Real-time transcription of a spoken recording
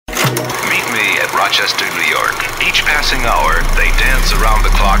Meet me at Rochester, New York. Each passing hour, they dance around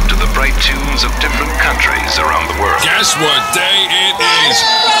the clock to the bright tunes of different countries around the world. Guess what day it is?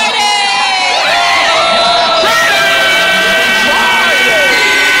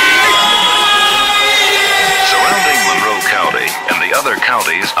 Surrounding Monroe County and the other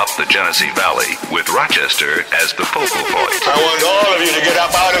counties up the Genesee Valley, with Rochester as the focal point. I want all of you to get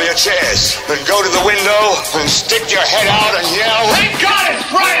up out of your chairs and go to the window and stick your head out and yell, "Thank God it's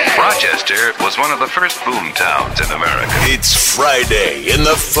Friday!" Rochester was one of the first boom towns in America. It's Friday in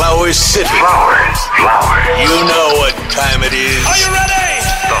the Flower City. Flowers. You know what time it is. Are you ready?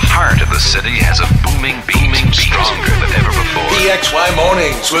 The heart of the city has a booming beat stronger than ever before. PXY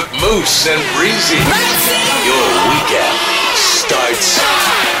Mornings with Moose and Breezy. Your weekend starts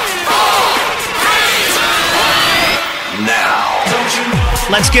now.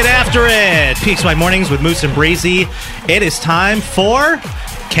 Let's get after it. PXY Mornings with Moose and Breezy. It is time for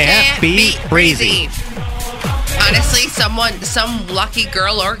Can't Beat Breezy. Honestly, some lucky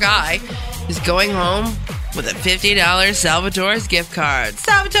girl or guy is going home with a $50 Salvatore's gift card.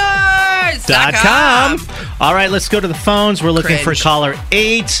 Salvatore's.com. All right, let's go to the phones. We're looking for caller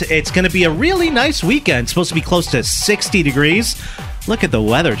 8. It's going to be a really nice weekend. It's supposed to be close to 60 degrees. Look at the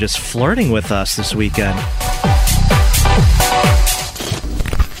weather just flirting with us this weekend.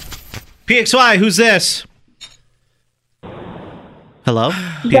 PXY, who's this? Hello?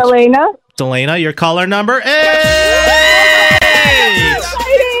 Delana, your caller number 8!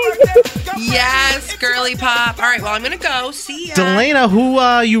 Yes, girly pop. All right, well, I'm going to go. See ya. Delana, who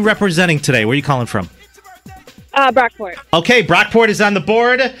are you representing today? Where are you calling from? Brockport. Okay, Brockport is on the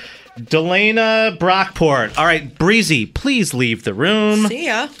board. Delana, Brockport. All right, Breezy, please leave the room. See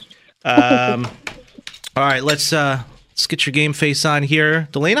ya. All right, let's get your game face on here.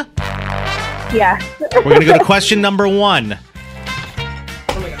 Delana? Yeah. We're going to go to question number 1.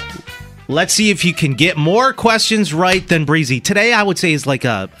 Let's see if you can get more questions right than Breezy. Today, I would say, is like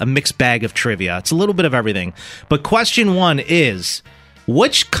a mixed bag of trivia. It's a little bit of everything. But question 1 is,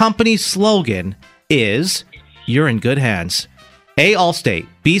 which company's slogan is, "You're in good hands"? A, Allstate,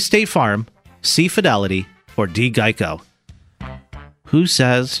 B, State Farm, C, Fidelity, or D, Geico? Who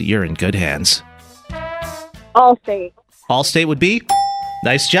says you're in good hands? Allstate. Allstate would be?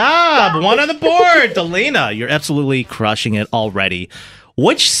 Nice job! 1 on the board! Delana, you're absolutely crushing it already.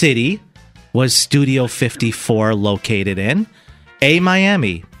 Which city was Studio 54 located in? A,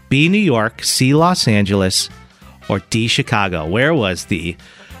 Miami, B, New York, C, Los Angeles, or D, Chicago? Where was the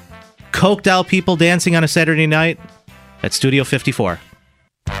coked out people dancing on a Saturday night at Studio 54?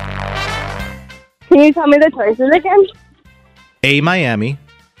 Can you tell me the choices again? A, Miami,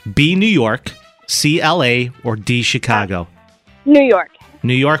 B, New York, C, LA, or D, Chicago? New York.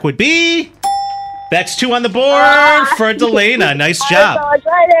 New York would be... That's 2 on the board for Delana. Nice job. I'm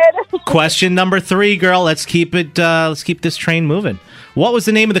so excited. Question number 3, girl. Let's keep it. Let's keep this train moving. What was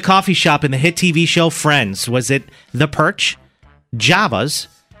the name of the coffee shop in the hit TV show Friends? Was it The Perch, Java's,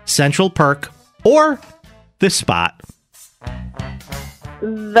 Central Perk, or The Spot?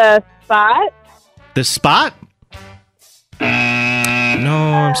 The Spot. The Spot? No,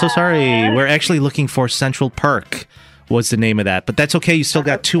 I'm so sorry. We're actually looking for Central Perk. Was the name of that, but that's okay. You still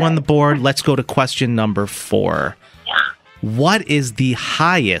got 2 on the board. Let's go to question number 4. What is the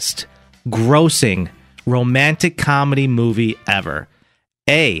highest grossing romantic comedy movie ever?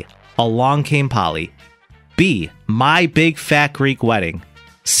 A, Along Came Polly, B, My Big Fat Greek Wedding,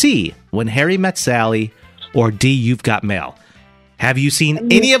 C, When Harry Met Sally, or D, You've Got Mail? Have you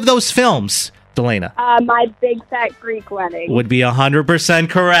seen any of those films, Delana? My Big Fat Greek Wedding. Would be 100%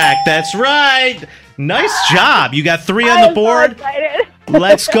 correct. That's right. Nice job. You got 3 on the board. So excited.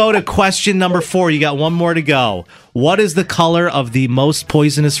 Let's go to question number 4. You got 1 more to go. What is the color of the most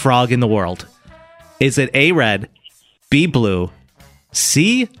poisonous frog in the world? Is it A, red, B, blue,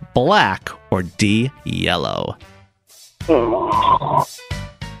 C, black, or D, yellow?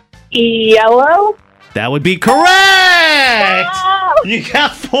 Yellow? That would be correct. Wow. You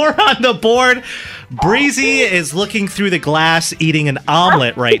got 4 on the board. Breezy is looking through the glass eating an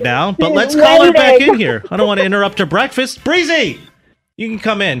omelet right now, but let's call her back in here. I don't want to interrupt her breakfast. Breezy, you can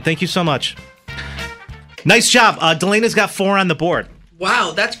come in. Thank you so much. Nice job. Delana's got 4 on the board.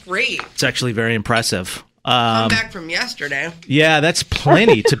 Wow, that's great. It's actually very impressive. Come back from yesterday. Yeah, that's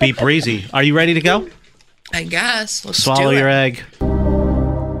plenty to beat Breezy. Are you ready to go? I guess. Let's Swallow do it. your egg.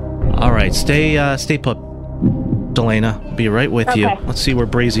 All right, stay put, Delana. Be right with you. Let's see where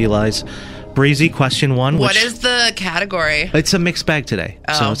Breezy lies. Breezy, question 1. What is the category? It's a mixed bag today,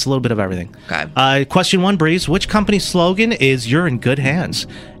 so it's a little bit of everything. Okay. Question 1, Breeze. Which company's slogan is "You're in good hands"?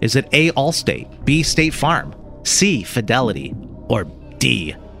 Is it A, Allstate, B, State Farm, C, Fidelity, or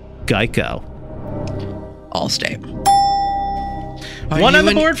D, Geico? Allstate. One on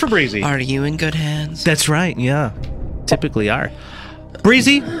the board for Breezy. Are you in good hands? That's right, yeah. Typically are.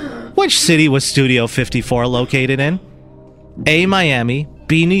 Breezy, which city was Studio 54 located in? A, Miami,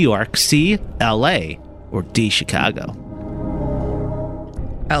 B, New York, C, LA, or D, Chicago?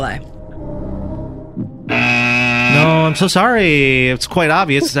 LA. No, I'm so sorry. It's quite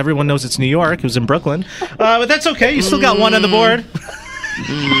obvious. Everyone knows it's New York. It was in Brooklyn. But that's okay. You still got one on the board.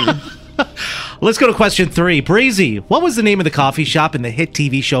 Let's go to question 3. Breezy, what was the name of the coffee shop in the hit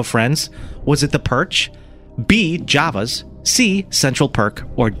TV show Friends? Was it The Perch, B, Java's, C, Central Perk,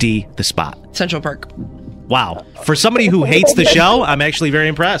 or D, The Spot? Central Perk. Wow. For somebody who hates the show, I'm actually very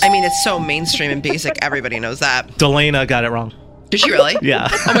impressed. I mean, it's so mainstream and basic. Everybody knows that. Delana got it wrong. Did she really? Yeah.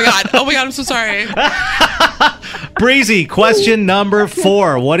 Oh my god. I'm so sorry. Breezy, question number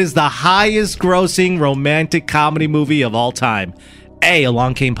 4. What is the highest grossing romantic comedy movie of all time? A,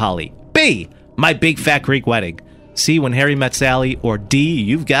 Along Came Polly. B, My Big Fat Greek Wedding. C, When Harry Met Sally. Or D,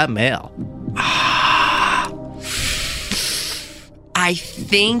 You've Got Mail. I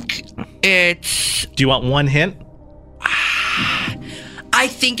think it's... Do you want one hint? I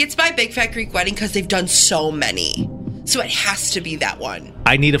think it's My Big Fat Greek Wedding because they've done so many. So it has to be that one.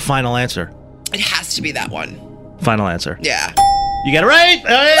 I need a final answer. It has to be that one. Final answer. Yeah. You got it right.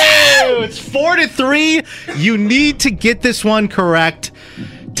 Oh, it's 4-3. You need to get this one correct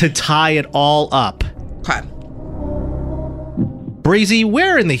to tie it all up. Okay. Breezy,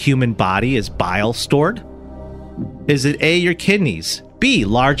 where in the human body is bile stored? Is it A, your kidneys, B,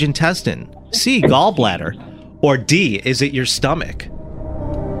 large intestine, C, gallbladder, or D, is it your stomach?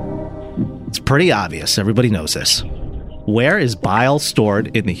 It's pretty obvious. Everybody knows this. Where is bile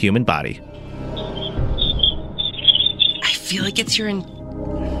stored in the human body? I feel like it's your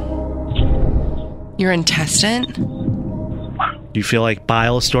intestine? Do you feel like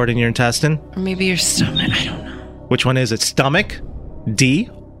bile is stored in your intestine? Or maybe your stomach. I don't know. Which one is it? Stomach, D,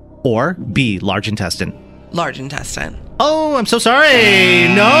 or B, large intestine? Large intestine. Oh, I'm so sorry.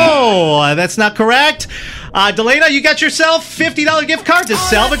 No, that's not correct. Delana, you got yourself $50 gift card to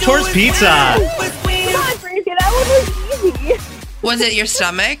Salvatore's Pizza. Come on, Breezy, that one was easy. Was it your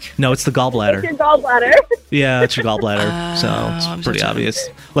stomach? No, it's the gallbladder. Your gallbladder. Yeah, it's your gallbladder. So it's pretty obvious.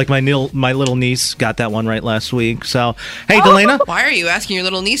 Like my little niece got that one right last week. So, hey, Delana. Why are you asking your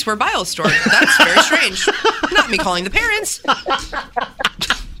little niece where bile's stored? That's very strange. Not me calling the parents.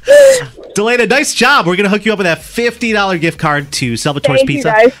 Delana, nice job. We're going to hook you up with that $50 gift card to Salvatore's Thank Pizza.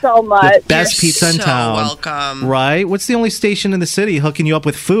 you guys so much. The best pizza in town. Welcome. Right? What's the only station in the city hooking you up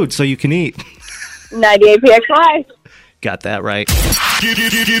with food so you can eat? 98 PXY. Got that right. I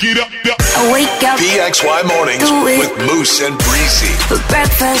wake up, PXY Mornings do it with Moose and Breezy. for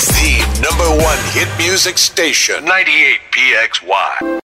breakfast. The #1 hit music station. 98 PXY.